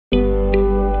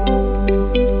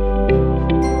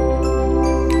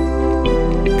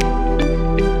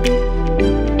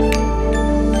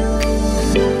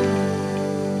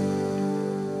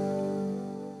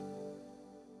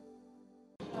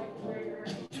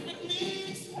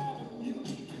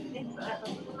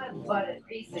What a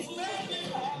greasy.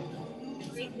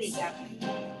 Greasy guy.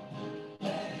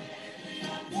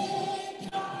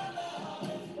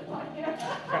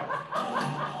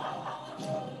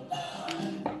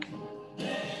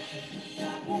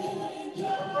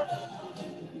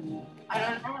 I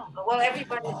don't know. Well,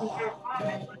 everybody's in your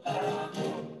apartment.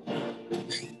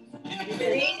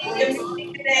 Good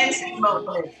evening, dancing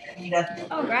vocalist, Anita.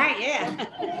 Oh, right, yeah.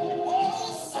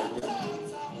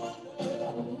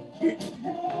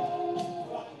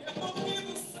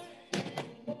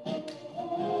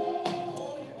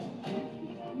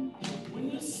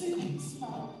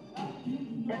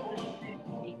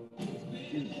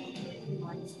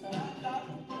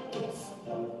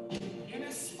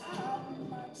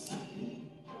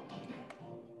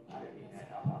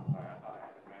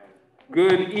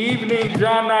 Good evening,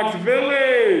 John Knox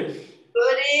Village.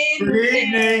 Good evening. Good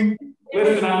evening.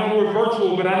 Listen, I know we're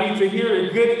virtual, but I need to hear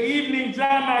it. Good evening,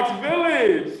 John Knox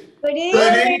Village. Good evening.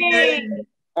 Good evening.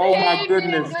 Oh my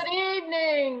goodness. Good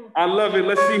evening. I love it.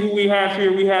 Let's see who we have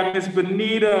here. We have Miss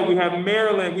Benita. We have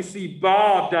Marilyn. We see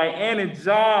Bob, Diane, and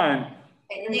John.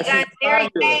 And you guys,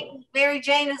 Mary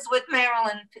Jane is with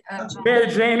Marilyn. Mary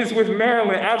Jane is with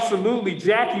Marilyn. Absolutely.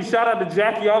 Jackie. Shout out to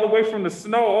Jackie all the way from the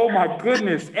snow. Oh my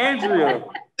goodness. Andrea.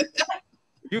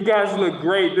 You guys look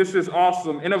great. This is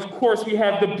awesome. And of course, we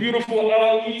have the beautiful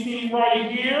LE team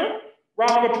right here.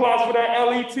 Round of applause for that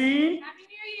LE team. Happy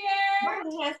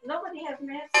New Year. Nobody has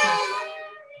masks.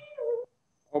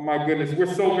 Oh my goodness,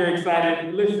 we're so very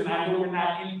excited. Listen, I know we're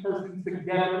not in person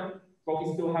together, but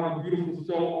we still have a beautiful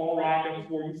show all lined up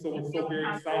for you, so we're so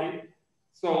very excited.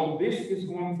 So this is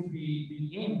going to be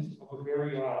the end of a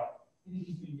very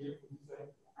interesting year, would you say?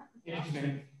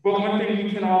 Interesting. But one thing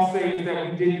we can all say is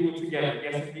that we did do it together.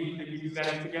 Yes, indeed, we did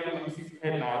that together. Let me see some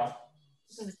head nods.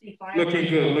 Looking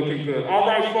good, looking good. All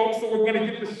right, folks, so we're gonna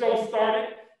get the show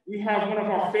started. We have one of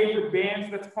our favorite bands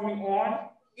that's coming on.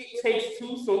 It Takes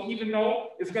Two, so even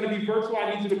though it's going to be virtual,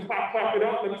 I need you to clap it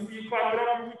up. Let me see you clap it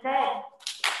up when we come.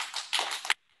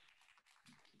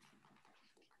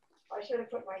 I should have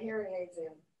put my hearing aids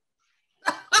in.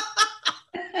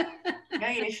 No,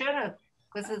 you should have,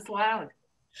 because it's loud.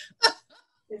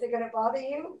 Is it going to bother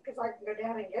you? Because I can go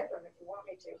down and get them if you want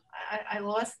me to. I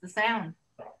lost the sound.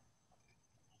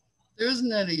 There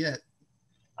isn't any yet.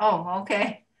 Oh,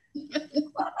 okay.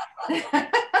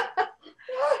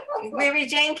 Mary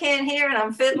Jane can't hear and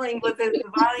I'm fiddling with the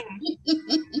volume.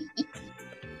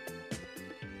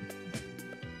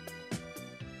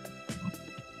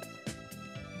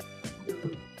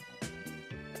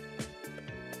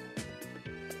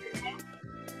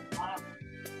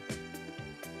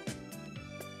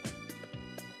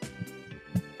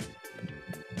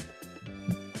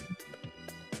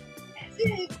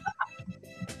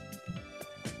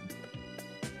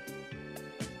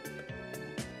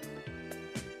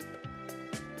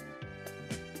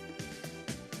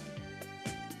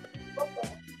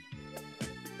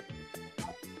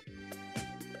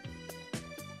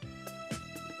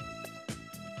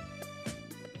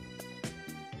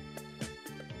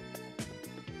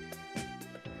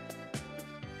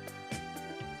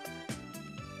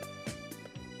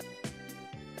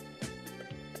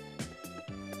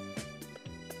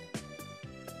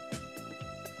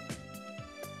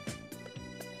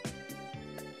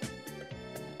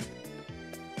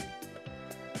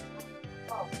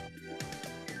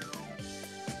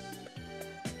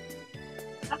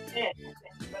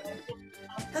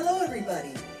 Hello,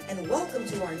 everybody, and welcome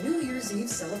to our New Year's Eve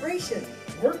celebration.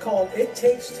 We're called It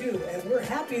Takes Two, and we're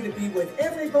happy to be with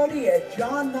everybody at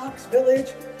John Knox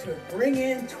Village to bring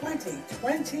in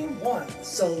 2021.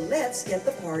 So let's get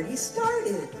the party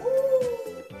started.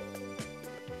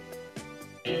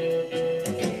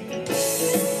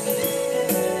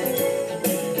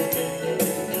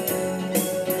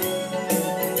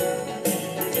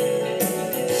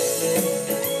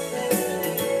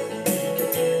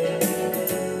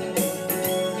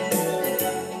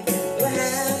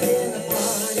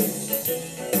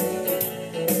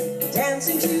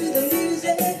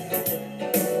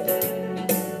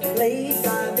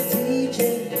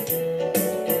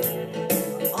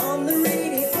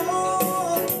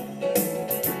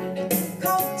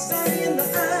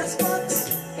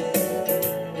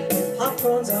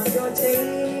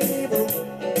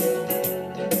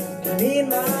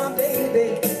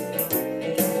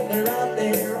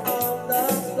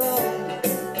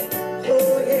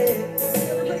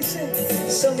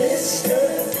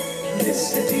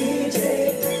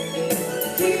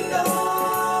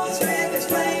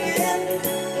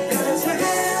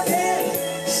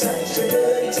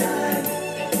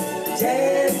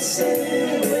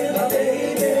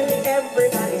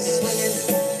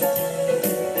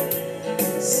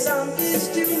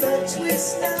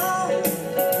 now.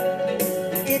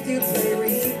 If you play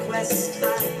request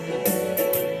time,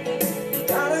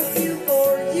 got a few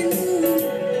for you.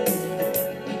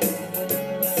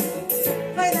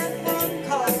 Play that one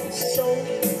called Soul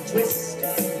Twist.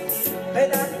 Play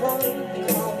that one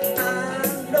called I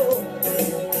Know.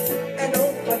 And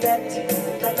don't forget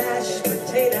the mashed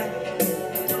potato.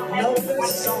 Know the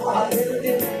song will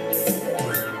do.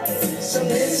 So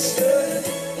Mr.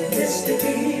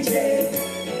 DJ,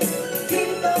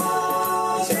 keep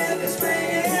those records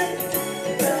playing,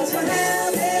 'cause we're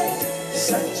having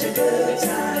such a good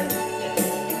time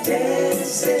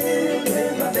dancing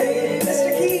with my baby,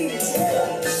 Mr. Keys.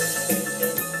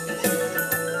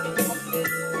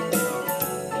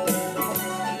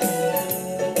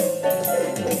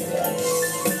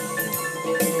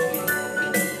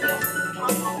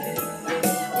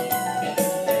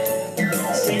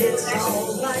 Say it's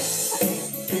alright,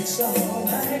 it's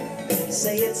alright.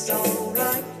 Say it's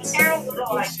alright, it's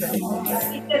alright.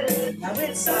 Now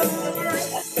it's alright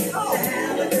to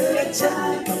have a good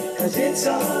time, 'cause it's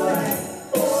alright,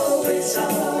 oh it's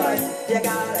alright. You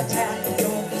gotta tap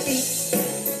your feet,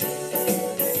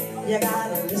 you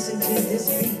gotta listen to this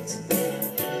beat,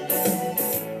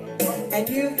 and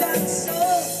you've got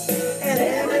soul, and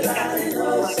everybody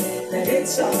knows that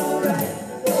it's alright,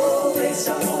 oh it's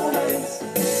alright.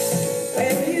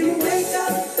 When you wake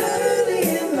up early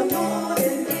in the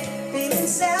morning, feeling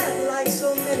sad like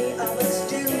so many of us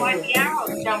do. Why the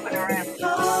arrows jumping around?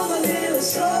 Come a little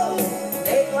slow,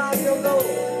 make while you go.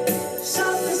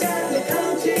 Something's got to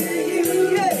come to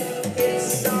you. Yeah.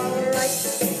 It's alright,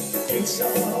 it's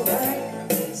alright.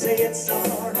 Say it's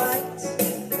alright,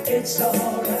 it's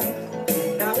alright.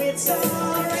 Now it's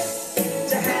alright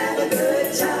to have a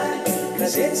good time,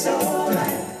 'cause it's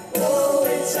alright, oh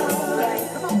it's alright.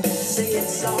 Come on, say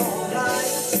it's alright,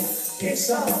 it's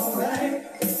alright.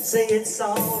 Say it's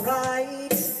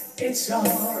alright, it's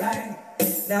alright.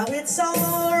 Now it's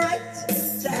alright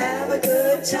to have a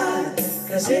good time,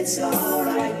 'cause it's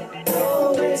alright,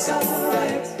 oh it's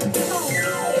alright.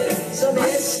 So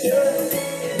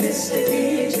Mr.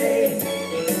 DJ,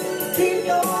 keep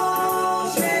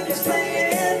those records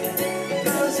playing,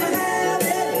 'cause we're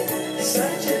having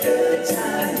such a good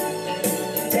time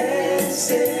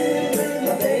dancing with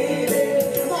my baby.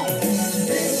 Come on,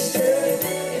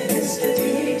 Mr.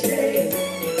 DJ,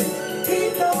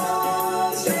 keep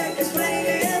those records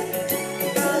playing,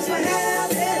 'cause we're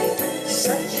having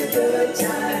such a good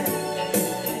time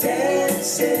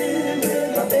dancing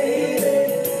with my baby,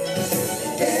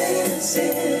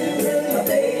 dancing with my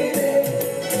baby.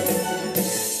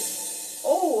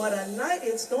 Oh, what a night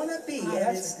it's gonna be.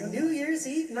 It's New Year's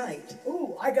Eve night.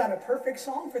 Ooh, I got a perfect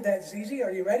song for that, ZZ.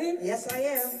 Are you ready? Yes, I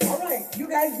am. All right, you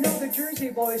guys know the Jersey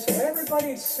boys, so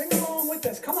everybody sing along with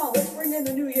us. Come on, let's bring in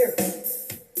the new year.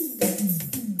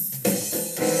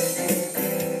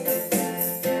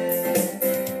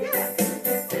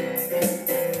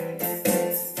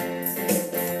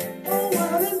 Oh,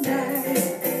 what a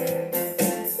night.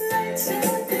 Like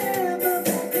September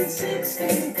back in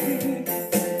 '63.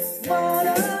 What a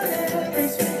very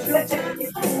special time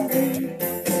for me.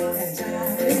 As I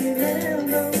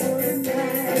remember what a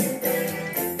night.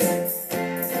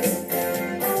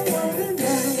 Oh, what a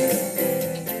night.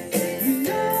 You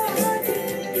know I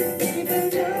didn't even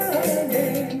know her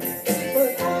name,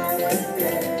 but I will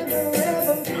never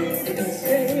ever be the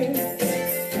same.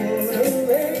 What a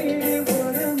lady,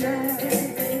 what a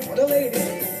night. What a lady.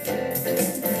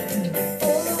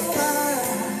 Oh,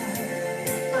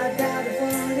 I got a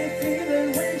funny feeling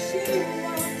when she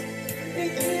walked me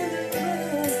in the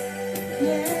room.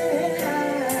 Yeah,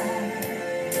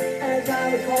 as I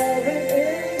recall the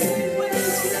day when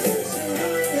she was soon.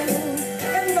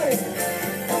 Everybody,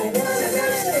 oh what a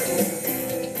night!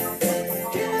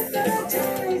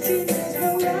 Hypnotizing,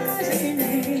 mesmerizing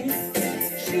me.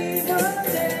 She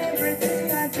was everything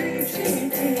I dreamed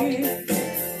she'd be.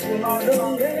 What a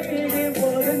lady,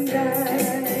 what a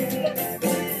night.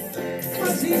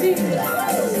 What's easy?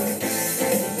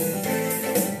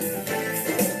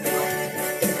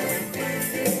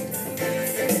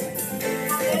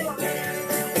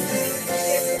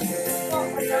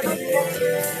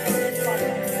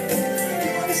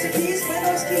 Mr. Keys, play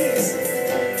those keys.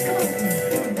 Come on.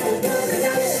 Oh, what a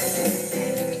night.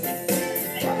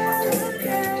 Well, I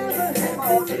never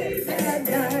had to leave that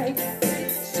night.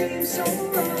 Seems so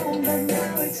long, but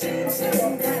now it seems so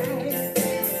right.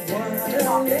 What a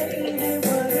lady,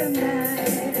 what a night.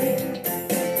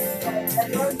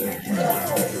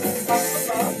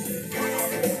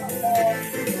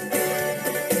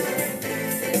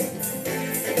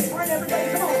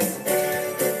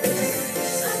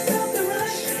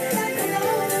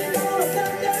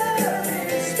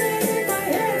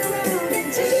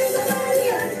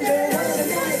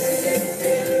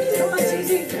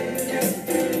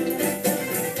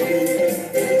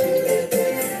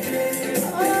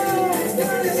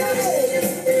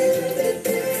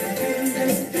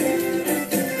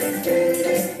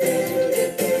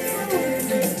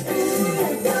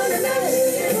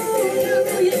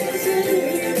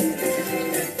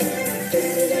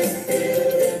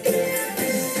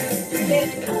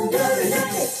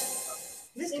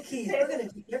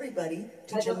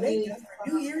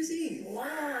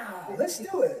 Let's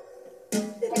do it.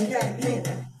 Little cat in.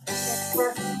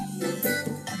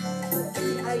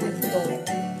 How you doing?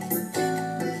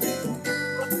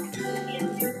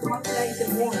 Nice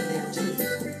and warm there too.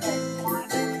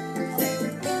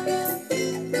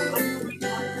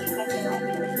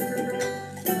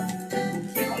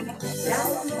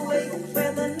 Down the way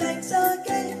where the nights are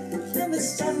gay and the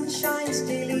sun shines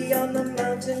daily on the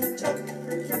mountain top,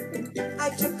 I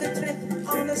took a trip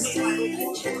on a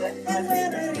sailing ship, and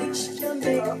when I reached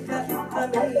Jamaica,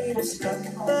 I made a stop.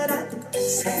 But I'm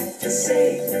sad to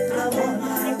say I'm on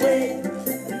my way,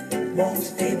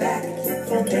 won't be back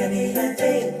for many a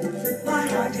day. My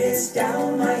heart is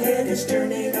down, my head is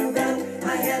turning around.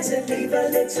 I had to leave a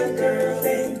little girl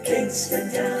in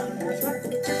Kingston town.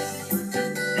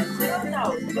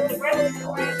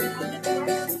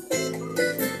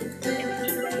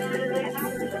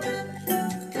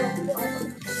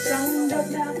 Sound of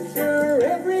laughter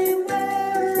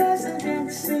everywhere as the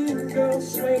dancing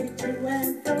girls sway to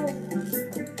and fro.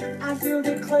 I do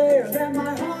declare that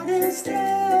my heart is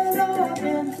still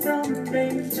open from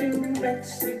Maine to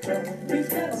Mexico.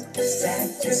 Because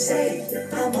Sad to say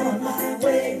I'm on my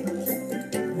way,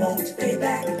 won't be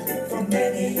back for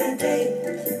many a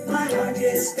day. My heart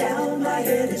is down, my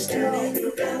head is turning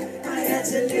around. I had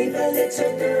to leave a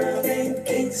little girl in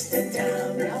Kingston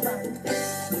town.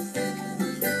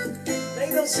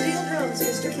 Play those steel drums,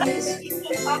 Mr. Keys.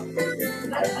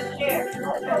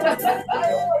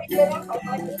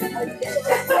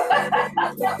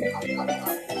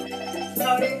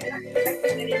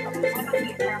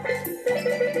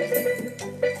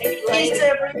 Please,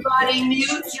 everybody,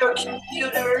 mute your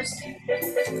computers.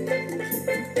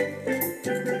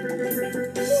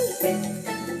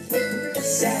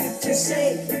 Sad to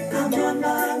say I'm on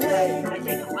my way,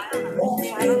 won't be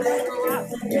back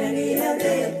for many a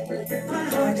day. My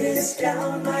heart is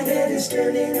down, my head is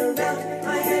turning around.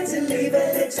 I had to leave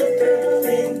a little girl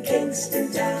in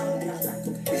Kingston town.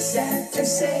 Sad to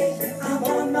say I'm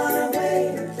on my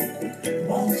way,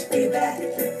 won't be back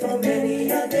for many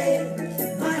a day.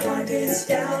 My heart is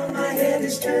down, my head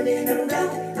is turning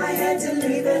around. I had to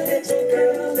leave a little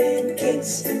girl in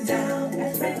Kingston town.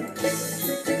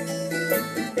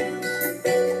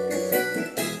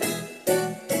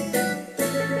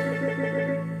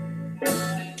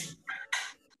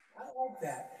 I like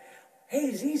that.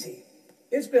 Hey, Zizi,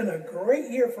 it's been a great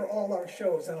year for all our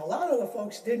shows, and a lot of the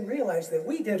folks didn't realize that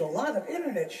we did a lot of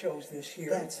internet shows this year.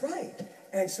 That's right.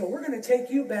 And so we're going to take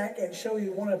you back and show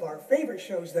you one of our favorite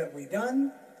shows that we've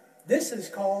done. This is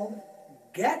called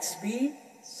Gatsby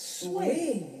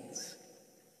Swings.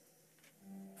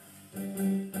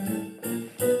 You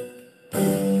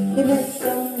met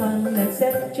someone that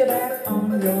set you back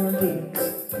on your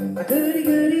heels. A goody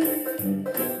goody.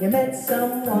 You met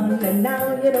someone and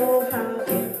now you know how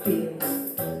it feels.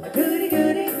 A goody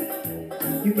goody.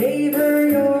 You gave her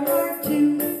your heart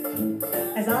too,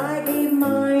 as I gave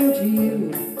mine to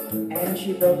you. And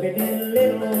she broke it in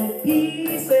little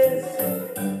pieces.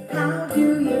 How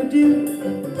do you do?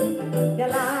 You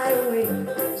lie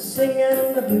awake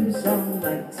singing the blues all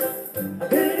night. A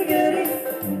goody goody.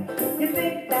 You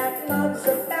think that love's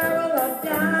a barrel of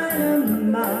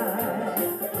dynamite.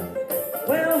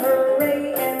 Well,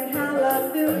 hooray and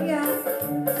hallelujah,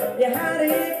 you had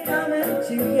it coming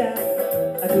to ya.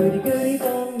 A goody goody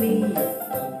for me,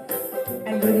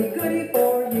 and goody goody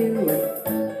for you.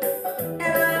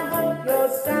 And I hope you're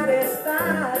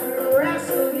satisfied, you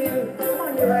rascal you. Come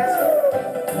on, you rascal.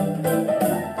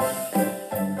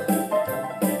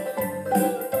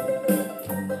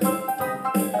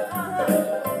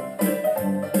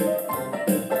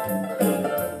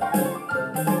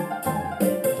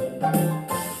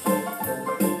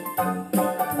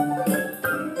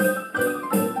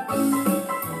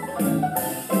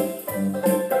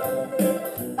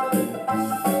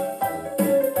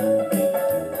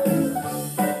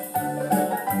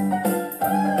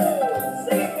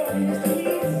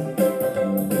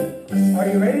 Are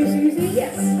you ready, Zizi?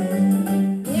 Yes.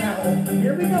 Now,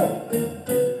 here we go.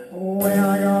 Well,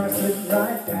 I'm gonna sit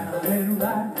right down and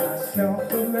write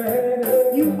myself a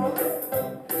letter. You are.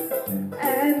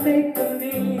 And make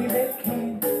believe it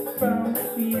came from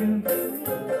you.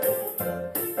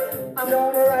 I'm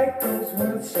gonna write those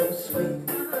words so sweet,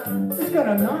 it's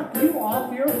gonna knock you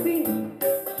off your feet.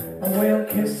 Well,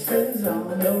 kisses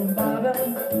on the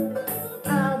bottom,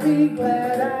 I'll be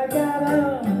glad I got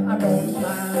 'em. I'm gonna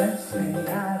smile and say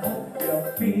I hope you're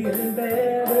feeling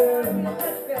better.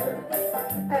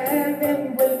 And then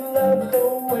with love the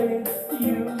way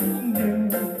you do.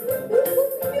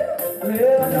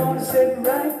 Well, I'm gonna sit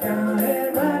right down and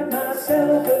write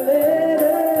myself a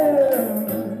letter.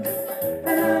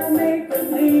 And I'll make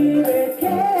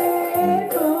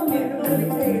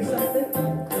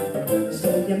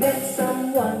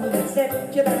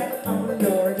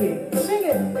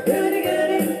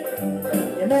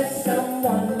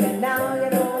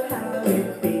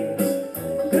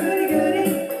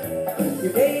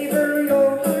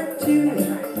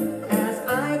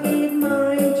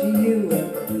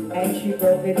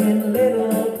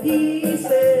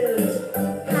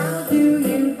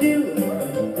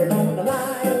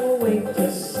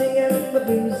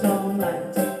the blues all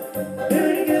night.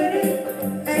 Goody, goody,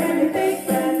 and you think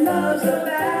that love's a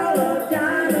barrel of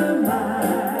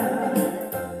dynamite.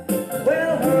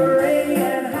 Well, hooray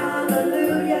and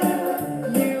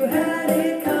hallelujah, you had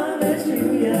it coming to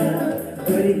you.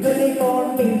 Goody, goody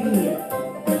for me,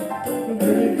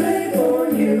 goody, goody for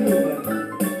you.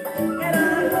 And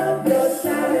I hope you're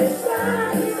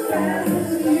satisfied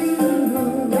as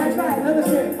you. That's right, another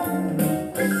string.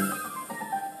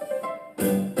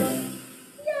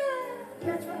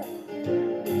 That's right.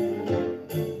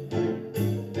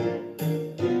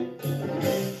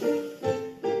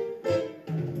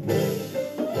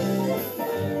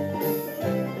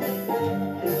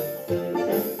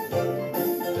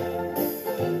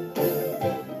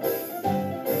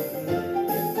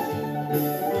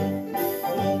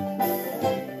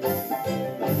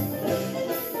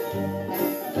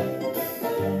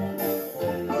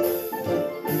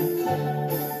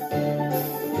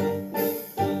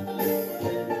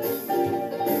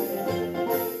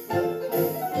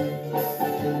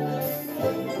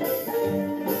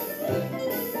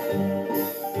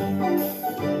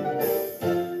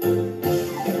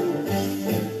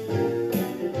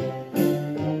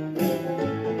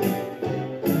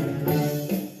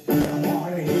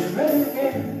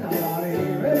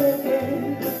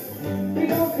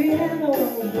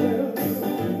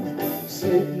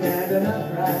 Sitting at an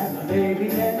upright, my baby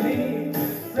and me,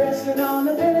 resting on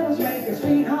the pedals, make a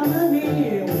sweet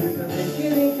harmony. With the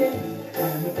linkity-tink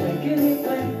and the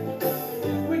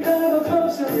blinkity-blink, we cuddle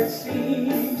closer, it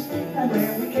seems. And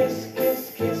when we kiss,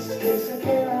 kiss, kiss, kiss a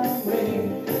care away,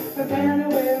 the piano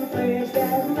will play its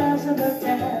dazzle, dazzle, the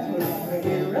jazz. We're gonna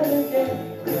hear it again,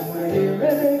 we're gonna hear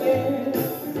it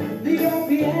again. The old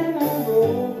piano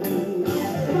roll blues.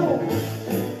 Come on.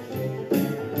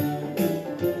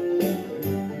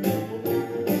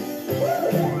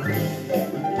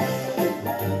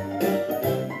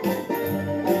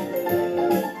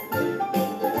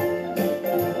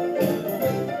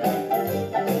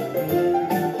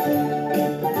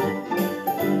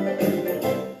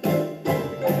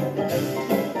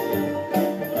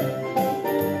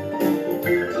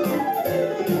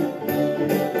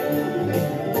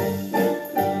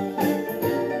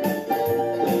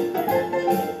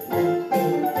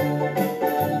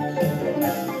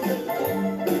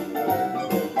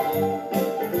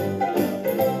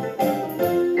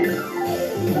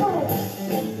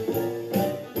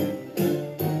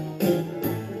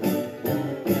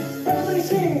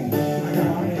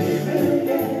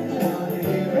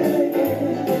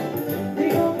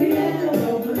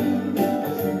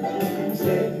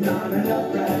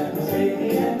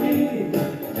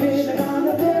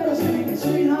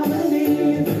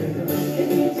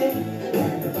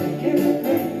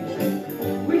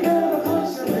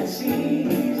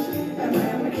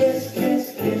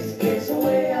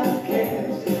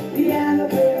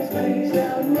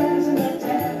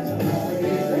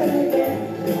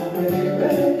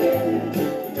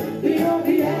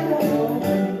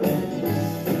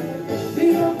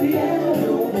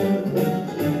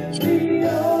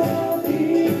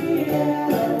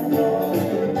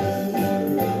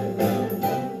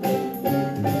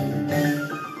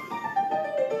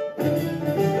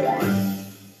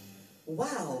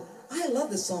 Wow, I love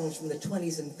the songs from the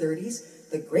 20s and 30s.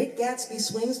 The Great Gatsby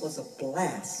Swings was a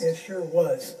blast. It sure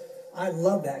was. I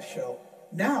love that show.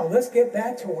 Now let's get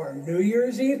back to our New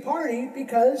Year's Eve party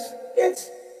because it's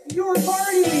your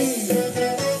party.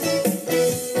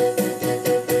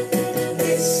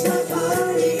 It's my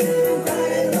party, cry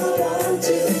if I want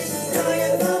to, cry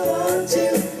if I want to,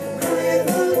 cry if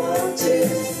I want to.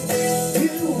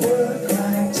 You would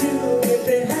cry too if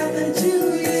it happened to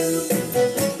you.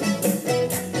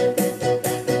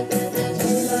 Do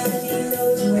my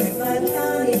heroes with my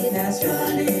Johnny, that's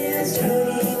Johnny, that's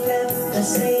Judy at the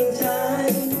same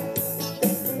time.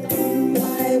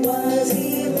 Why was he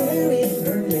wearing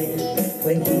her man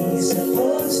when he's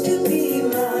supposed to be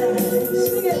mine?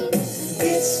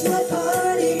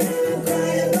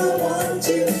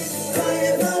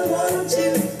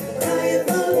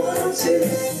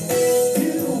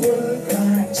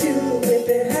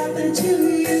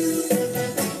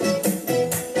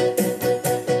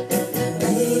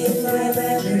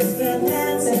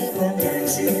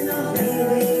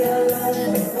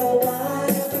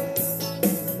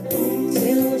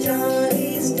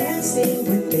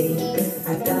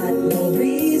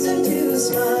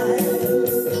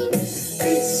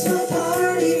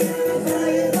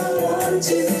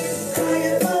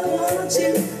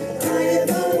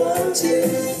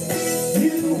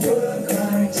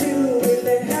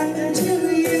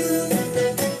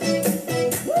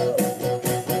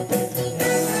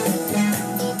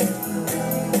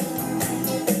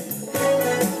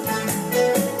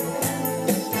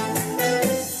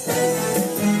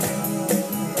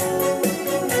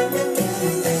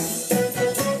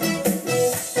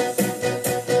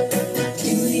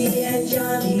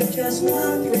 He just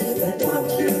walked through the door,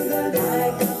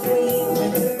 like a queen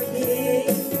with her king.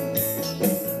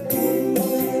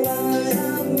 Boy, what a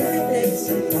birthday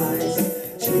surprise!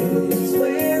 She's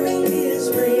wearing his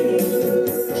ring.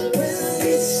 Well,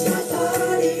 it's my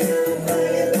party, I'll cry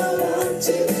if I want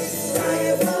to, cry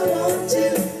if I want to,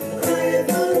 cry if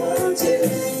I want to.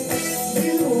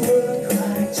 You would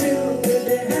cry too if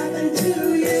it happened to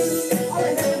you. All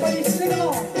right, everybody sing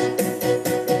along.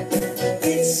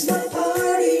 It's my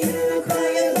party, I'll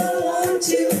cry if I want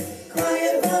to, cry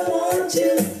if I want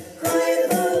to, cry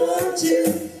if I want to.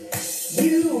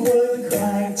 You would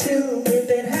cry too if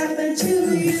it happened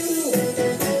to you.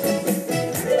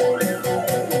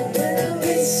 Well,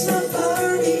 it's my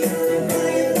party, I'll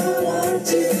cry if I want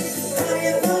to, cry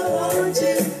if I want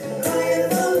to, cry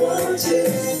if I want to.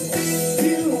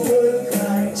 You would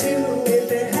cry too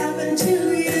if it happened to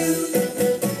you.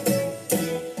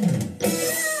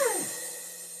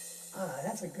 Ah,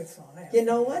 that's a good song. You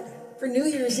know what? For New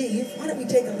Year's Eve, why don't we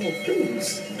take a little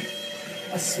cruise?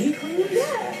 A sea cruise?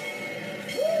 Yeah.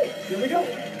 Here we go.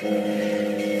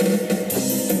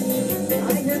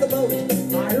 I hear the boat.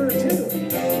 I heard too.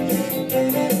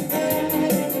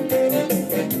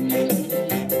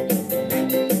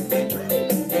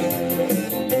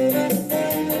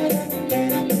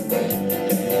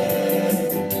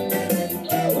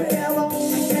 Well,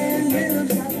 old man Miller's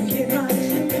got me in my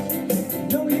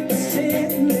shoes. No use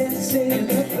sitting there singing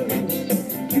the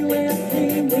blues. You and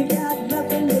me, we got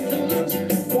nothing to lose.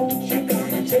 Won't you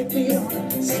come and take me on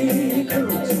a sea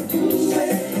cruise? Ooh,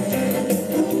 baby,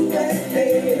 ooh, baby,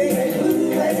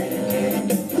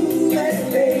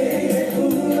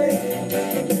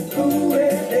 ooh,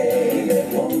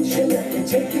 baby, won't you let me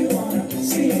take you on a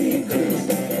sea cruise?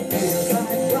 Feels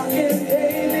like rockin',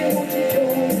 baby, won't you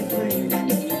join me, please?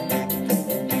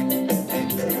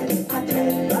 I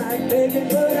don't like begging,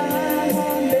 but I'm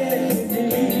on bended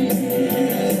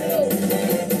knees.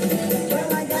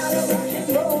 Well, I gotta rock and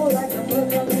roll like a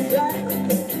book on the track.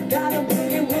 Gotta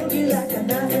boogie woogie like a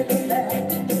knife in the back.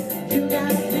 You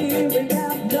got me, we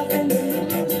got nothing to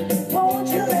lose. Won't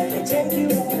you let me take you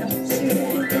on a sea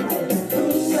cruise?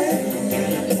 Ooh, baby,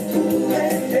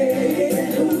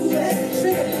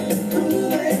 sing it.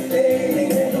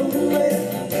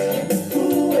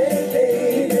 Ooh,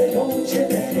 baby, won't you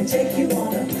let me take you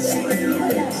on a sea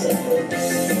cruise?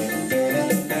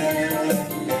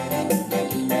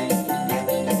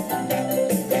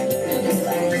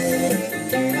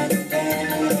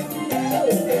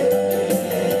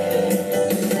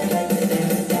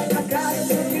 I gotta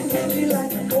boogie woogie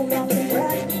like a coat off the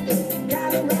rack.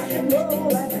 Gotta rock and roll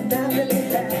like a diamond in the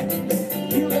back.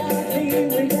 You got me,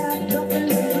 we got nothing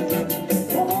to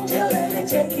lose. Won't you let me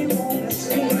take you on a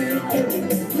sea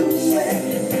cruise?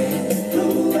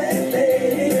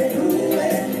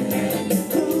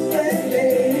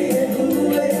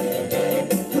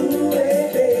 Ooh,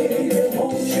 baby,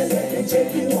 won't you let me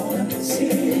take you on a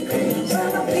sea cruise?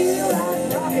 And I feel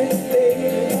like rockin', baby,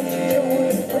 won't you join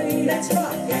me, please? Let's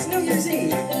rock, it's New Year's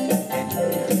Eve.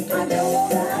 I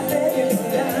don't like begging,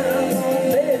 but I'm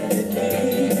on bended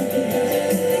knees.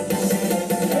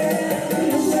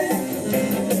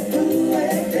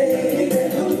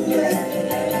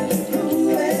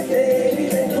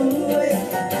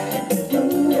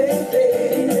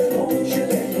 Won't you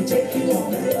let me take you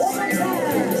on a sea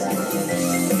cruise?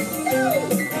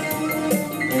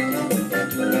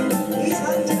 He's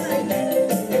hot tonight.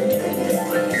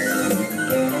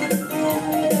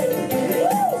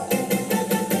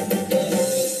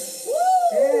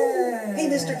 Hey,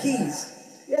 Mr. Keys.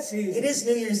 Yes, It is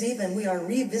New Year's Eve, and we are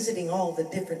revisiting all the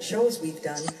different shows we've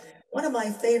done. One of my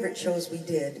favorite shows we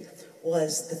did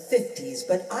was the 50s,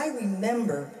 but I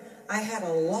remember I had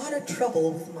a lot of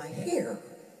trouble with my hair.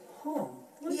 Huh.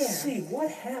 Let's Yeah. see what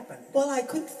happened. Well, I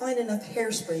couldn't find enough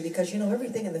hairspray because, you know,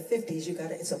 everything in the 50s,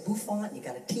 it's a bouffant, you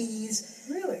got to tease.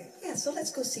 Really? Yeah, so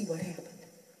let's go see what happened.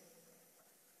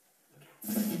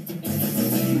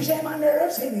 You say my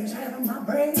nerves, headaches out of my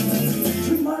brain.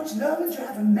 Too much love and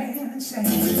driving a man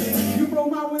insane. You blow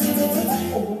my window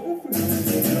like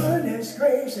goodness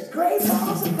gracious, great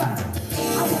balls of fire.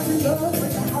 I was in love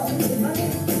with the house of money.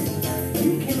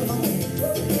 You came along,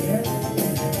 yeah.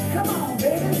 Come on,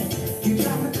 baby, you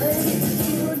got me crazy.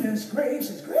 Goodness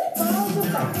gracious, great balls of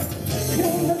fire.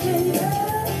 You're the baby.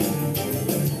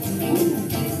 Ooh,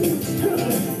 it's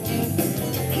good.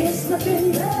 Kiss my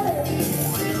baby.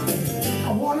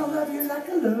 I wanna love you like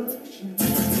I love you.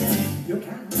 You're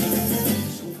kind of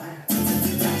so fine.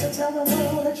 Got to tell the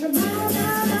world that you're mine.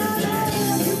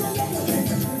 You don't get no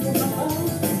pictures when you're alone.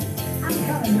 I'm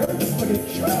kind of nervous, but it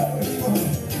sure is fun.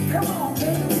 Come on,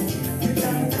 baby, you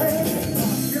got me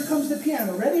crazy. Here comes the piano.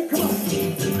 piano. Ready? Come on.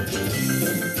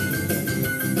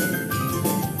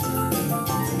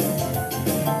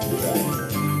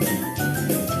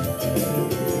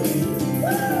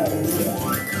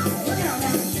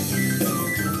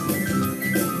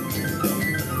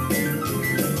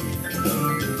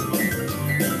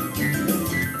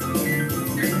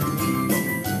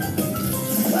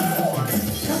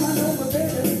 Come on over,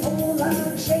 baby. Whole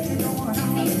lot shaking going on.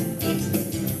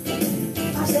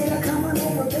 I said, come on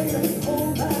over, baby.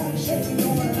 Whole lot shaking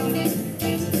going on.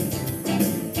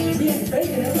 We ain't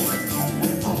baking it.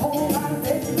 A whole lot of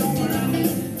baking going on.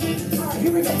 All right,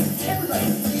 here we go.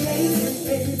 Everybody. Shake it,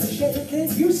 baby, shake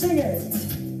it. You sing it.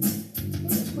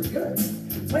 That's pretty good.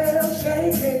 Well,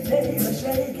 shake it, baby,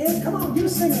 shake it. Come on, you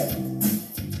sing it.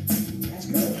 That's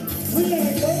good. We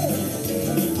ain't baking.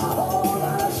 A whole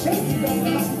lot of shaking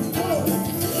going on.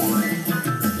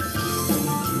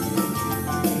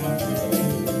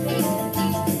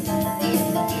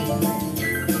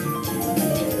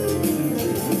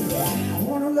 I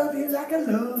wanna love you like I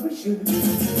love a shoe.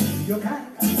 You're kind,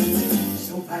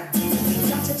 so fine.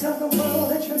 Got to tell the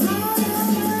world that you're mine.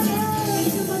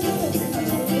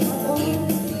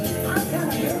 I'm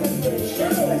kinda nervous with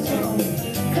a show.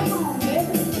 Come on,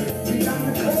 baby. We got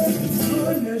the crazy,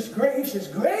 goodness gracious,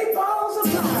 great balls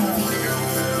of fire.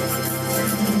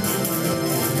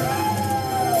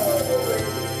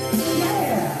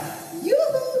 Yeah.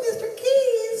 Yoo-hoo, Mr.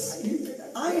 Keys!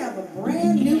 I have a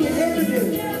brand new hairdo.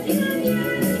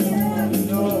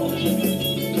 No.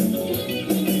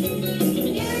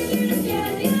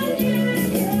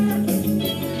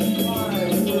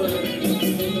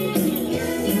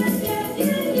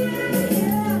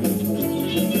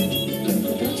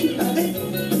 Don't you love it?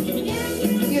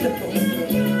 Beautiful.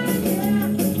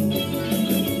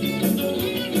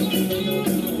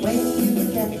 When you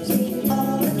left me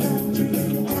all alone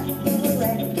at the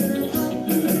record hop,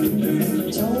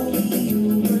 told me you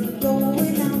were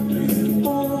going out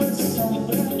for a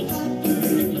soda pop.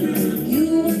 You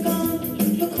were gone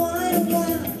for quite a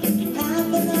while, half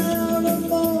an hour or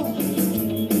more.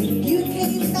 You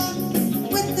came back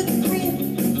with the grin.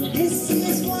 This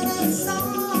is what I saw.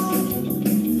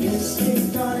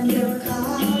 Lipstick on your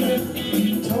collar,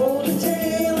 told a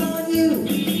tale on you.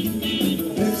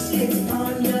 Lipstick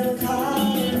on your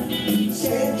collar,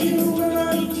 said you were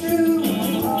untrue.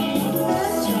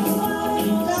 That's wrong,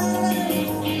 darling.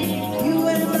 You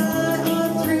and I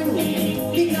are through.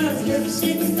 Because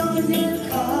lipstick on your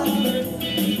collar,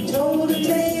 told a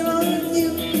tale on you.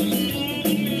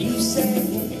 You said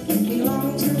it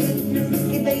belonged to me.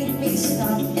 It made me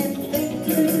stop and think.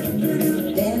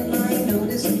 Then I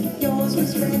noticed yours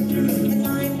was red and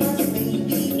mine was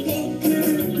baby pink.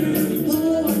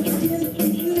 Ooh,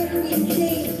 Mary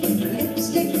Jane,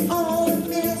 lipstick all a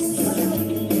mess.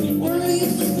 Were you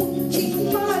smooching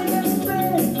my best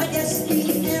friend? I guess the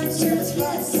answer's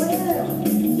yes. Well,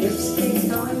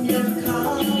 lipstick on your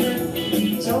collar,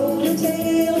 told a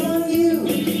tale on you.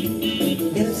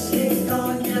 Lipstick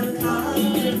on your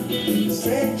collar,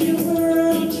 said you were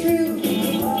untrue.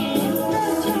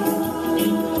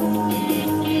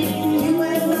 You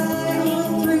and I are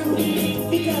through,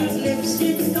 because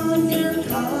lipstick on your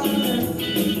collar,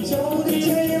 told a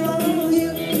tale on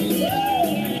you.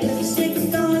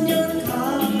 Lipstick on your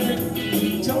collar,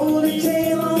 told a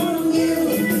tale on you.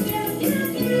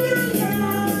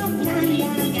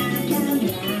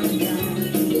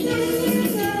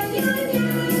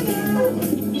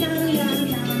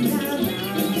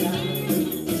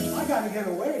 I gotta get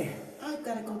away. I've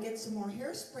got to go get some more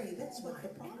hairspray. That's what the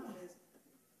problem is.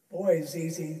 Boy,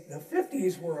 Zizi, the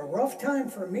 50s were a rough time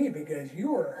for me because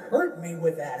you were hurting me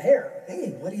with that hair. Hey,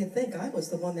 what do you think? I was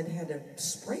the one that had to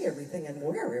spray everything and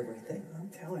wear everything. I'm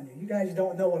telling you, you guys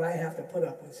don't know what I have to put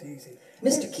up with, Zizi.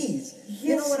 Mr. Keys,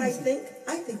 you know Yes, what I Zizi. think?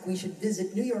 I think we should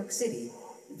visit New York City.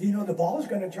 You know, the ball's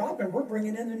gonna drop and we're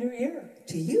bringing in the new year.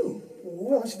 To you.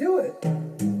 Well, let's do it.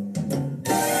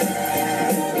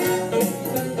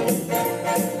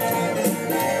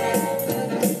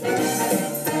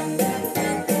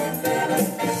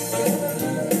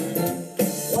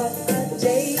 What a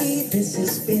day this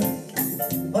has been.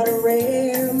 What a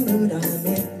rare mood I'm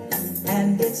in.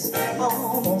 And it's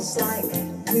almost like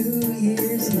New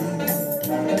Year's Eve.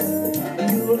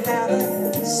 You'll have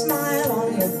a smile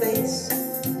on your face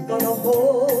for the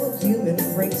whole human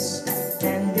race.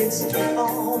 And it's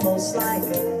almost like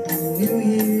New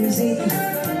Year's Eve.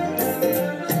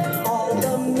 All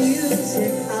the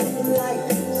music of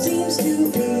life seems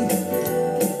to be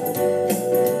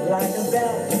like a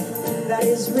bell that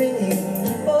is ringing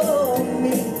for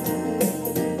me.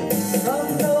 From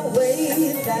the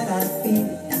way that I feel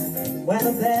when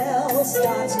the bell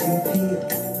starts to feel.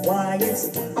 Why,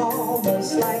 it's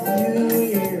almost like New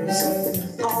Year's.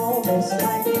 Almost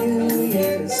like New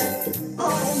Year's.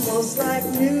 Almost like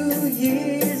New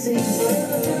Year's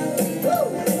Eve. Woo!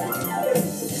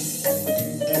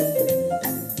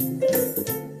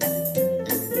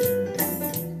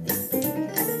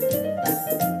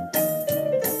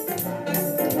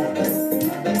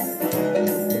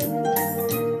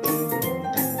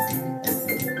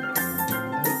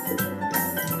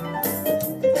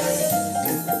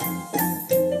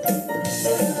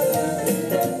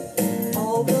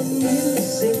 All the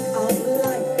music of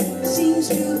life seems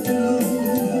to be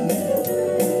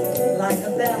like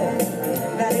a bell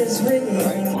that is ringing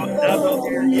for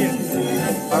me.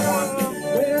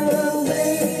 We're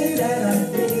away that I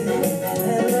feel,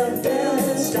 and the bell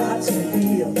starts to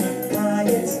peal. Why,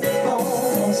 it's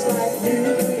almost like New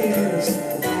Year's,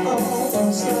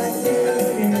 almost like New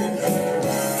Year's,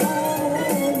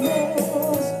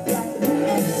 almost like New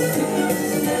Year's.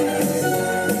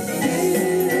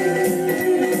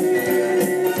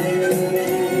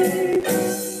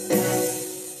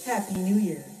 Happy New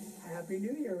Year. Happy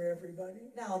New Year,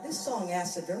 everybody. Now, this song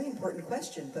asks a very important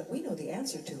question, but we know the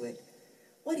answer to it.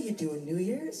 What do you do on New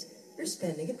Year's? You're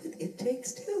spending it with It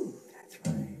Takes Two. That's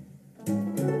right.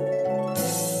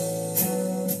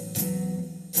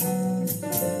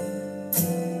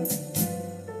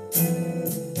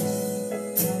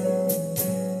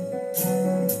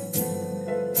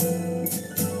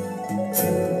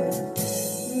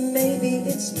 Maybe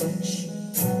it's much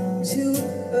too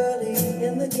early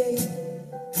in the game.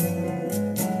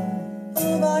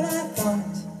 Oh, but I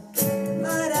thought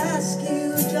I'd ask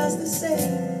you just the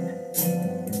same.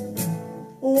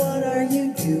 What are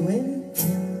you doing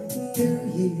New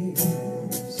Year's?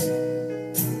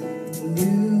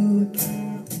 New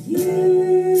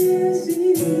Year's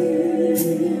Eve.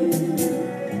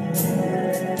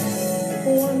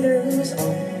 Wonder whose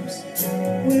arms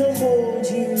will hold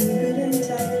you good and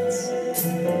tight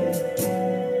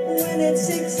when it's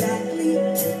exactly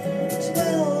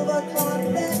 12 o'clock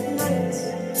that night,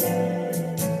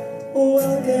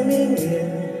 welcoming in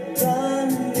the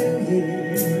New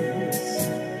Year's.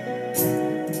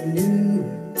 New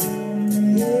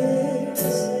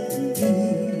Year's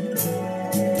Eve.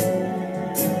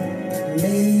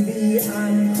 Maybe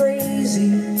I'm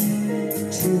crazy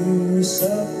to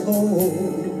suppose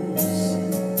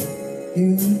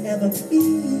you'd ever be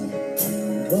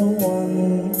the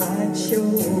one I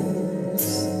chose.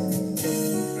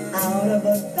 Out of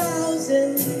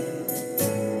 1,000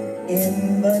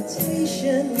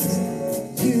 invitations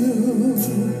you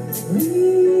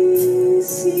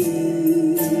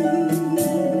receive.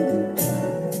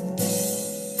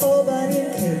 Oh, but in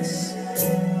case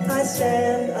I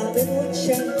stand a little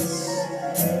chance,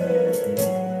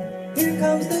 here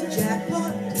comes the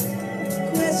jackpot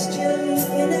question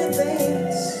in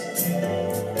advance.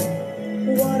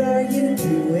 What are you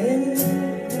doing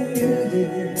New Year's?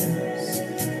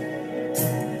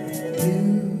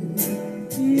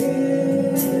 New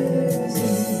Year's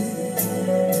Eve.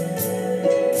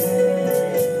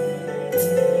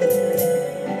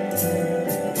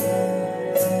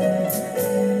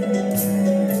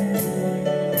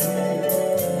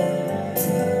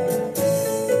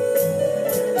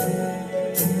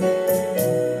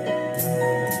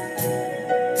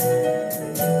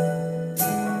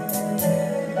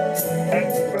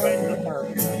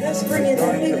 Let's bring it in.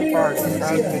 New Year's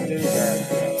Eve.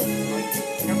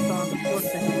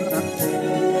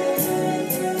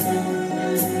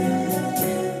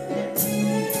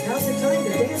 Now's the time to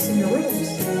dance in your rooms.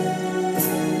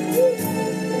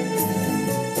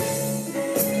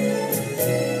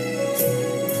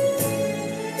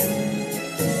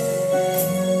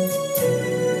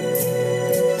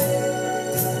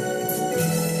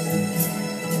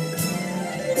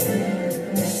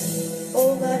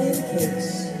 Oh, but in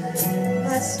case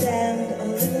I stand a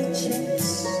little chance,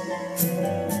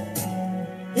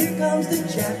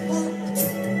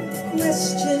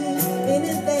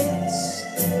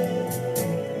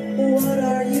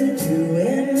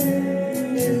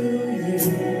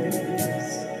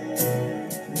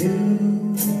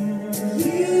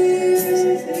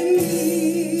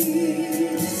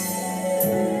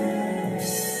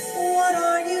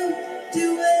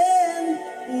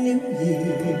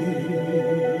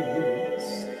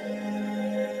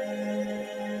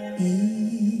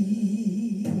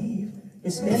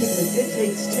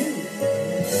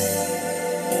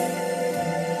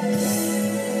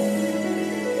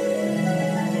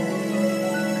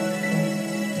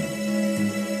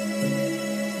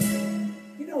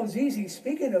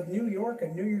 speaking of New York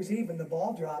and New Year's Eve and the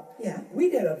ball drop, Yeah. we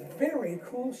did a very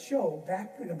cool show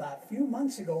back about a few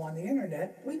months ago on the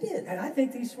internet. We did. And I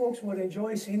think these folks would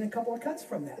enjoy seeing a couple of cuts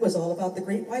from that. It was all about the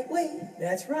Great White Way.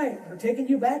 That's right. We're taking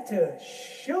you back to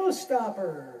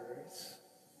Showstoppers.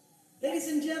 Ladies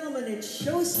and gentlemen, it's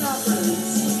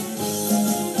Showstoppers.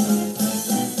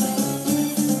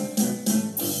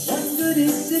 One good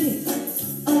is sitting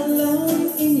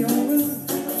alone in your room.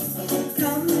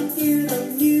 Come hear the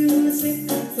music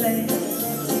play.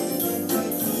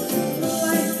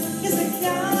 Life is a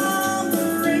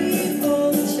cabaret,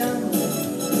 old chum.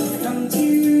 Come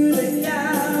to the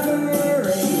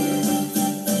cabaret.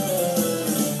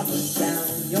 Put down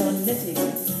your knitting,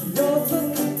 your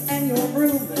book, and your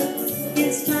broom.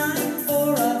 It's time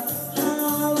for a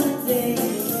holiday.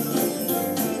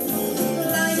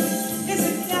 Life is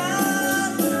a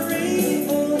cabaret,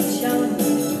 old chum.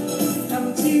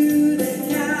 Come to the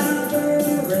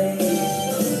cabaret.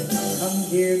 Come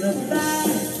hear the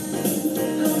band.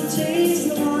 Come taste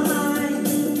the wine.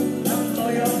 Come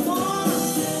for your warm.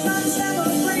 Come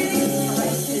celebrate.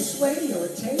 Right this way, your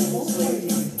table's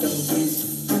waiting.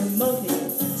 Nobody's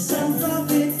promoting some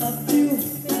profit of doom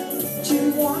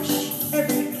to wash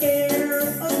every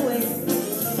care away.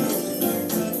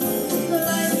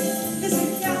 Life is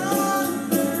a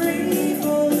cabaret,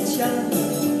 old chum.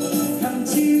 Come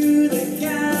to the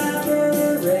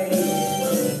cabaret.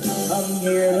 Come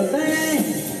hear the band.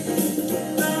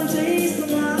 Come taste the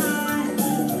wine.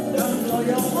 Come blow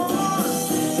your horn.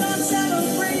 Come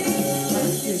celebrate.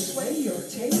 Right this way, your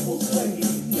table's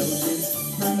waiting. Nobody's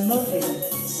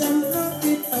promoting some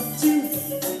profit of two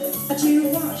to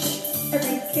wash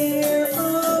every care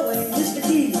away. Mr.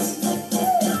 Keys.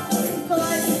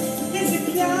 Life is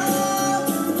a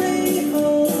cabaret,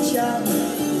 old chum.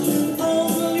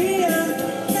 Only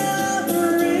a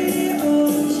cabaret,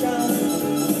 old chum.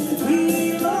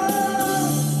 We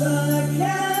love the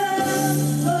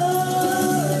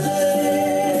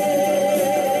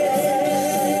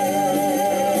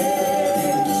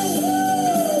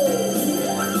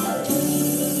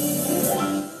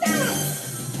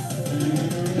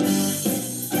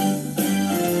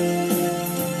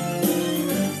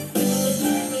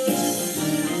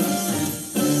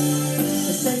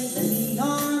They say the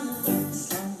neon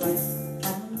lights are bright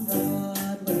on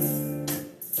Broadway.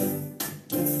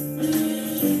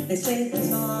 They say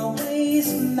there's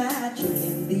always magic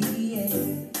in the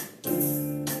air.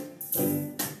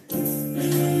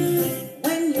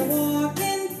 When you're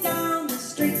walking down the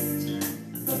street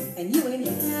and you ain't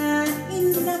had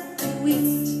enough to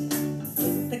eat,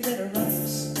 the glitter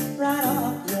rubs right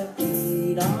off your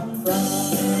feet on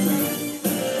Broadway.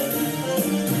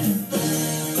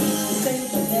 They say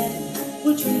the bed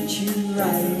will treat you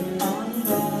right on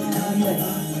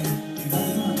Broadway.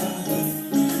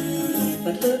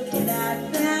 But looking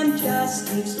at them just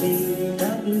gives me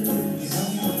the blues.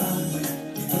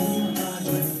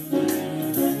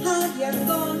 How you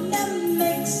gonna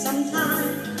make some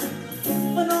time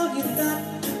when all you've got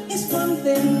is one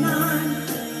thin line?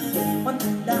 One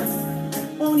thin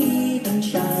line won't even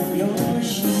shine your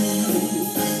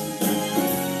shoes.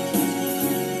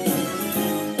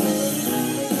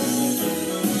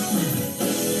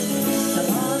 Come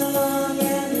on along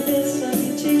and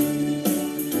listen to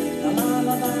the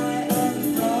lullaby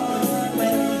of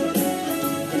Broadway.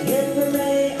 Hit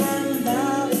hooray and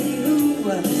ballyhoo,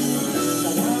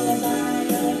 the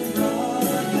lullaby of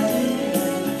Broadway.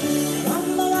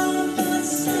 Rumble on the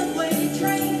subway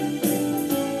train,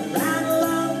 rattle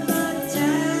on the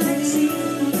taxi,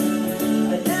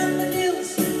 the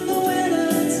daffodils will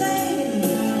entertain,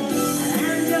 and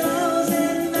Angelo's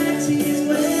and Maxie's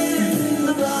when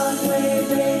the Broadway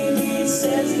baby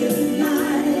says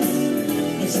goodnight.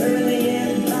 It's early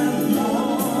in the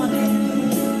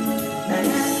morning, and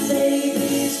that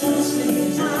baby's will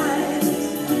sleep tight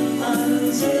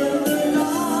until the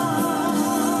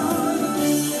dawn.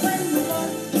 When we're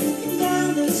walking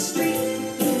down the street,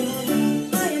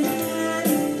 I ain't had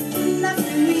enough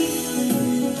to eat.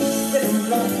 Little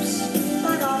lumps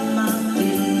right on my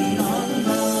feet on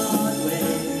Broadway.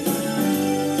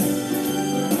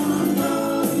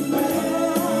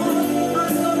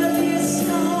 I'm gonna be a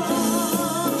star.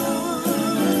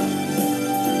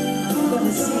 I'm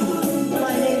gonna sing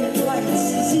my name in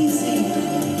lights, easy.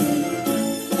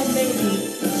 And maybe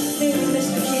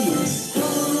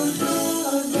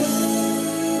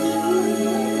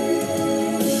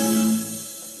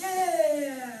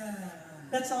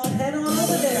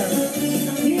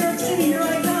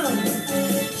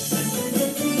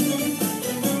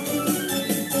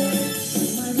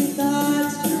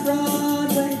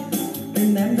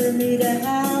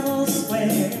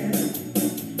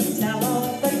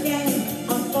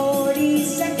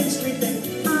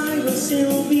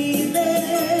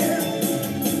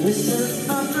whisper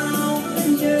of how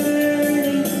I'm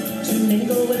yearning to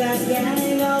mingle with that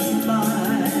gang of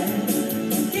mine.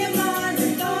 Give my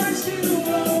regards to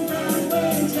old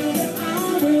Broadway and tell them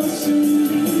I will soon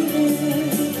be there.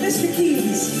 Mr.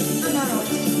 Keys, I'm out.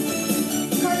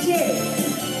 Cartier,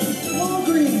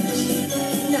 Walgreens,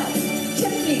 no,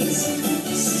 Tiffany's,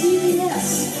 CVS,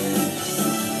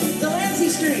 Delancey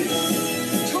Street,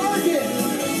 Target.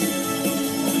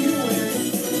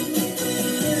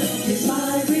 Give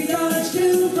my regards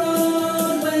to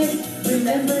Broadway.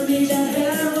 Remember me to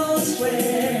Herald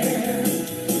Square.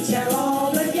 Tell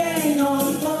all the gang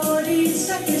on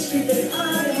 42nd Street that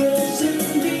I will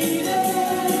soon be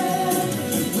there.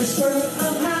 Whisper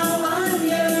of how I'm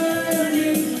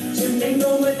yearning to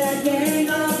mingle with that gang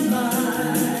of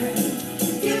mine.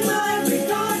 Give my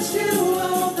regards to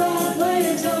old Broadway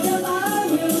and tell them I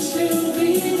will still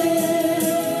be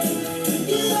there.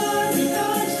 Give my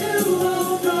regards to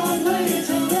old Broadway and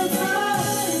tell them I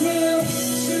will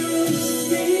soon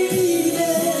be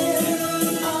there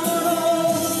on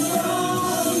old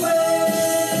Broadway.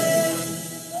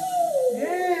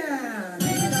 Yeah.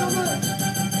 Thank you so much.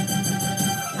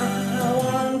 I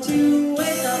want to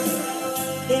wake up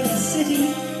in a city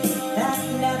that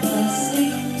never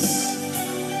sleeps,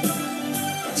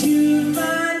 to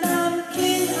find I'm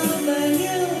king of the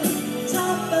hill,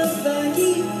 top of the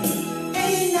heap, a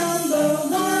number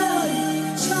one,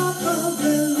 top of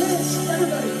the list.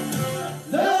 Everybody,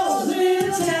 those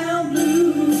little town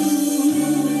blues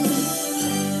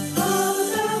are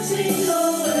melting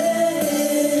away.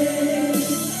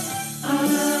 I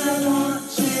want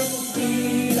to be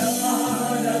a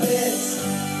part of it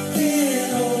in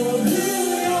old New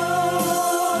York.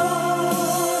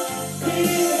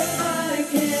 If I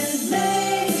can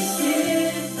make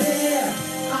it there,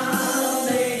 I'll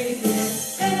make it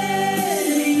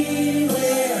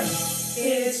anywhere.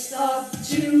 It's up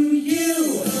to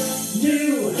you,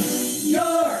 New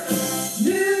York,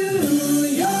 New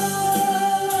York.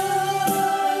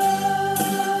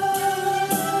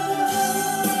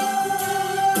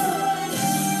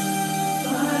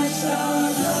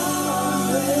 Five-star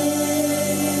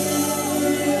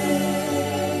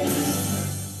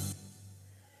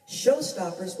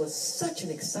Showstoppers was such an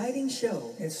exciting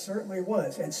show. It certainly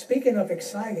was. And speaking of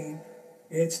exciting,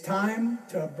 it's time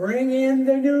to bring in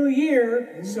the new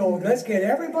year. So let's get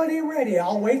everybody ready.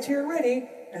 I'll wait till you're ready,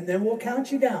 and then we'll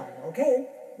count you down. Okay?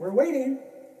 We're waiting.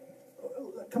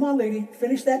 Come on, lady.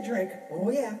 Finish that drink.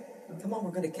 Oh, yeah. Come on,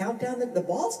 we're going to count down. The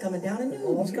ball's coming down in The New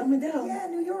ball's coming down. Yeah,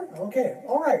 New York. Okay.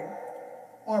 All right.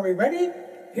 Are we ready?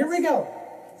 Here we go.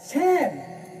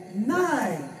 10,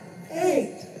 9,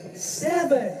 8,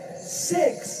 7,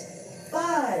 6,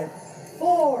 5,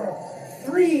 4,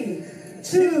 3,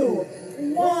 2,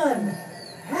 1.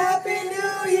 Happy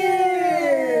New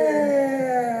Year!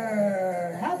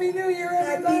 Happy New Year,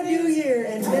 everybody! Happy New Year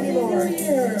and Happy many more. New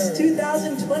Year. It's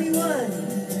 2021.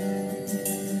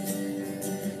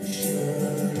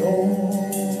 Should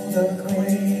old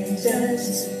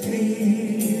acquaintance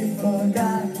be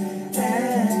forgot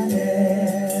and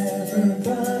never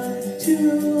brought to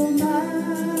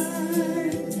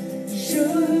mind?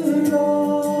 Should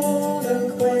old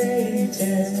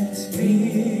acquaintance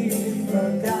be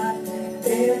forgot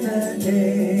in the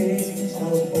days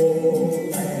of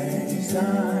old lang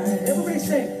syne? Everybody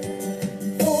sing.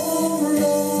 For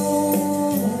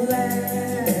old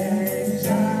lang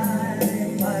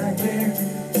syne, my dear,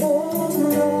 for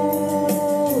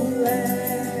old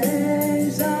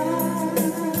lang syne,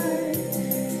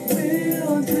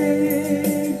 we'll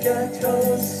drink a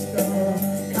toast of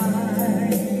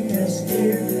kindness,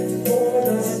 dear, for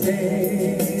the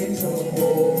days of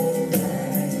old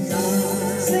lang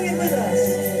syne. Sing it with us.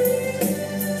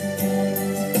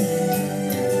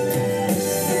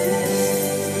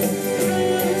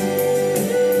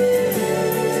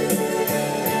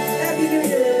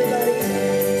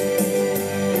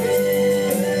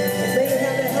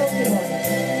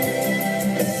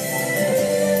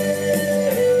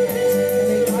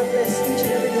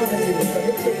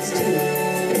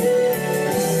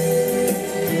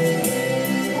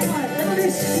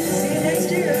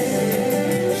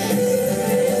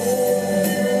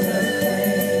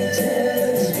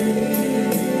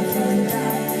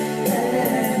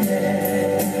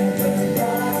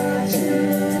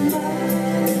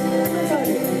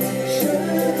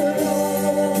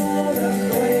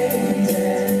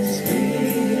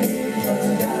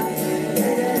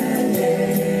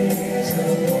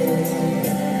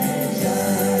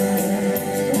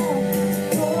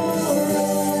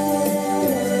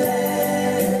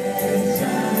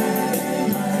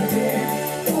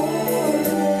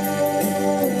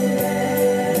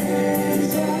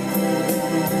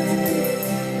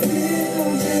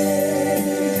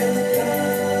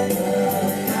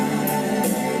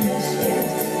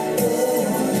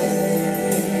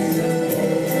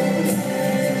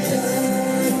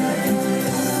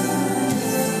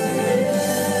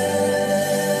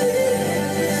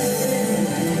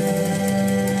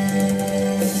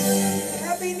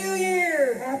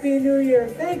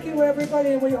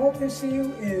 everybody, and we hope to see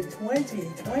you in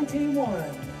 2021.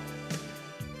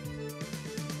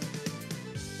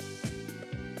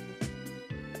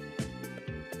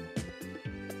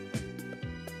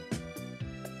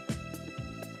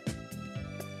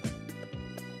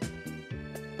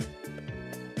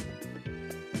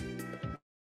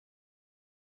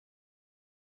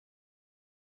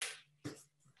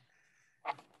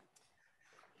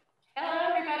 Hello,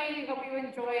 everybody. Hope you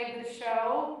enjoyed the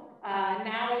show.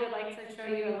 Now we would like to show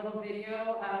you a little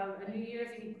video of a New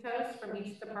Year's Eve toast from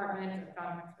each department of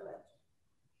John Knox Village.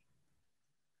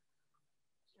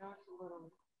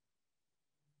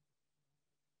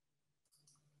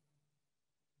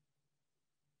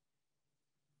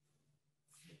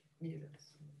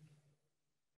 Yes.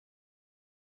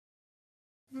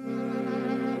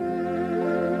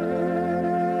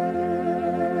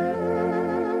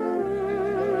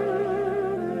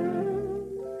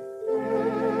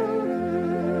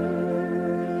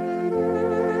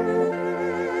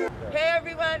 Hey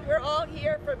everyone, we're all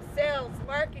here from sales,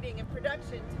 marketing, and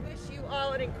production to wish you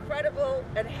all an incredible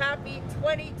and happy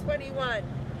 2021.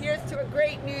 Here's to a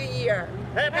great new year.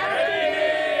 Happy New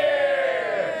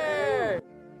Year!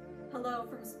 Hello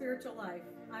from Spiritual Life.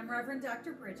 I'm Reverend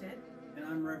Dr. Bridget. And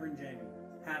I'm Reverend Jamie.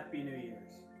 Happy New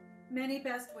Year's. Many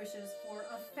best wishes for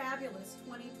a fabulous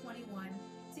 2021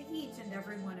 to each and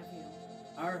every one of you.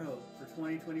 Our hope for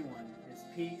 2021 is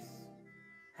peace,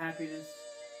 happiness,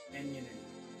 and unity.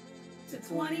 To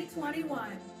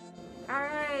 2021. All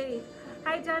right.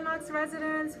 Hi, John Knox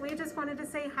residents. We just wanted to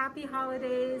say happy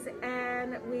holidays,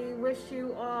 and we wish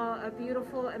you all a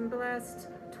beautiful and blessed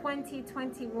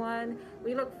 2021.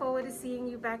 We look forward to seeing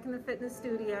you back in the fitness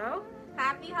studio.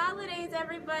 Happy holidays,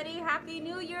 everybody. Happy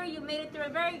New Year. You made it through a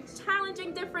very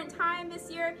challenging, different time this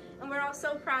year, and we're all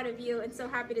so proud of you and so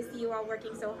happy to see you all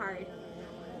working so hard.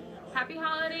 Happy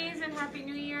holidays and Happy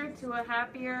New Year to a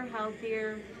happier,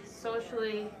 healthier,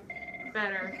 socially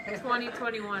better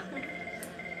 2021.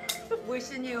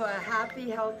 Wishing you a happy,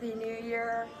 healthy new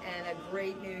year and a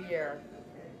great new year.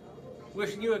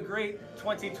 Wishing you a great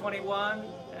 2021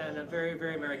 and a very,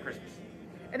 very Merry Christmas.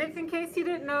 And if in case you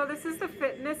didn't know, this is the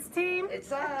fitness team.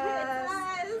 It's us.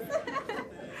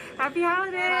 Happy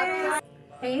holidays.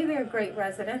 Hey there, great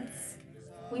residents.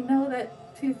 We know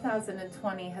that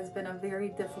 2020 has been a very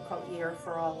difficult year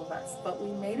for all of us, but we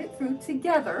made it through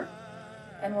together,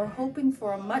 and we're hoping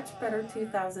for a much better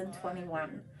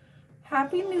 2021.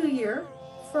 Happy New Year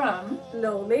from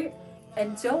Loli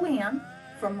and Joanne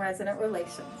from Resident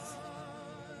Relations.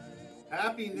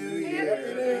 Happy New Year!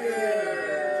 Happy New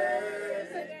Year!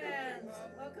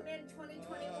 Welcome in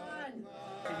 2021.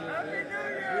 Happy New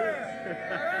Year!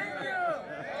 Thank you!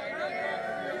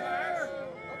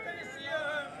 Okay, see you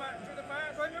to the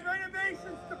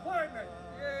renovations department.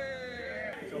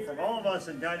 Yay! So from all of us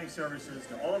in Guiding Services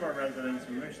to all of our residents,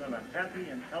 we wish them a happy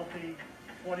and healthy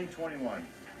 2021.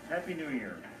 Happy New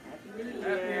Year. Happy New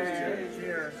Year.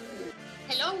 Cheers.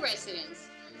 Hello, residents.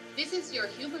 This is your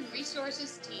Human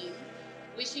Resources team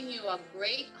wishing you a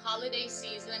great holiday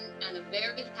season and a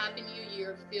very happy new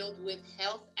year filled with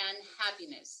health and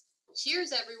happiness.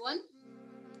 Cheers, everyone.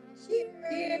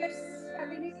 Cheers.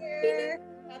 Happy New Year.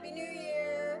 Happy New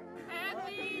Year.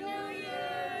 Happy New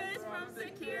Year's from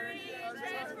Security and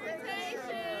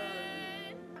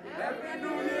Transportation. Happy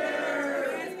New Year.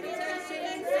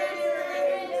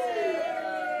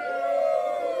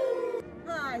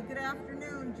 Hi, good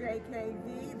afternoon,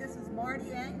 JKV. This is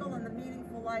Marty Angle and the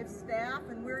Meaningful Life staff,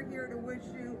 and we're here to wish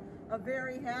you a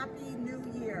very happy new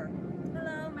year.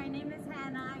 Hello, my name is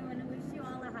Hannah. I want to wish you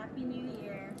all a happy new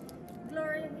year.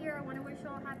 Gloria here. I want to wish you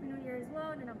all a happy new year as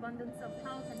well, and an abundance of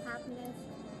health and happiness.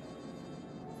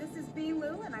 This is B.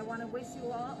 Lou, and I want to wish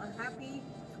you all a happy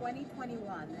 2021.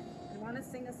 I want to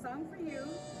sing a song for you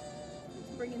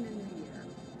to bring in the new year.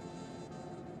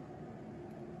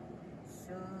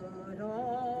 Should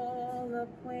all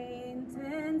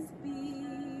acquaintance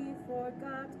be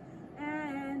forgot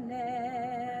and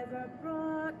never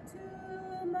brought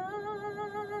to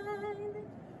mind?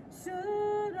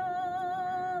 Should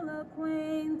all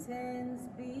acquaintance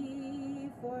be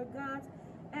forgot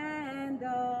and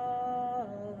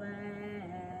all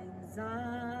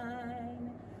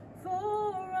anxiety,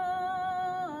 for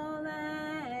all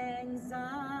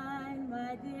anxiety,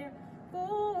 my dear,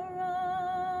 for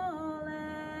all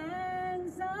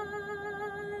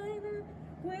anxiety,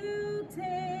 we'll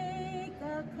take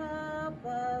a cup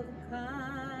of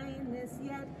kindness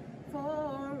yet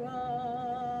for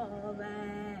all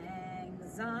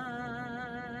anxiety.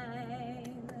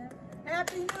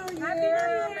 Happy New Year! Happy New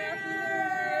Year!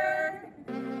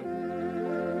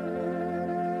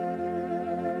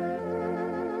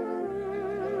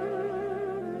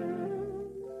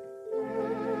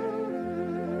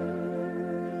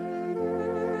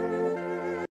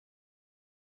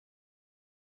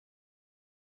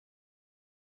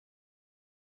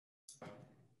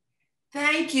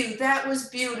 Thank you. That was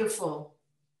beautiful.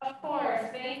 Of course,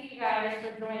 thank you guys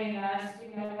for joining us.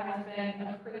 We know it has been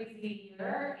a crazy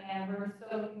year, and we're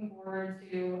so looking forward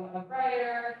to a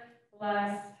brighter,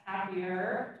 less,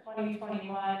 happier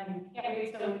 2021. We can't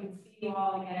wait till we can see you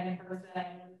all again in person.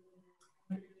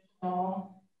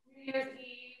 Traditional New Year's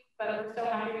Eve, but we're so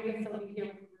happy we can still be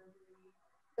here.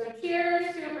 So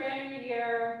cheers to a brand new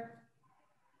year.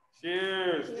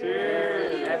 Cheers.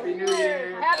 Cheers. Happy New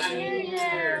Year. Happy New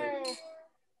Year.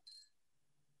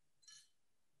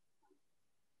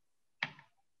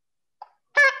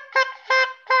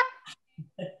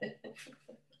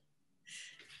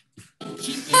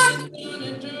 Keep it on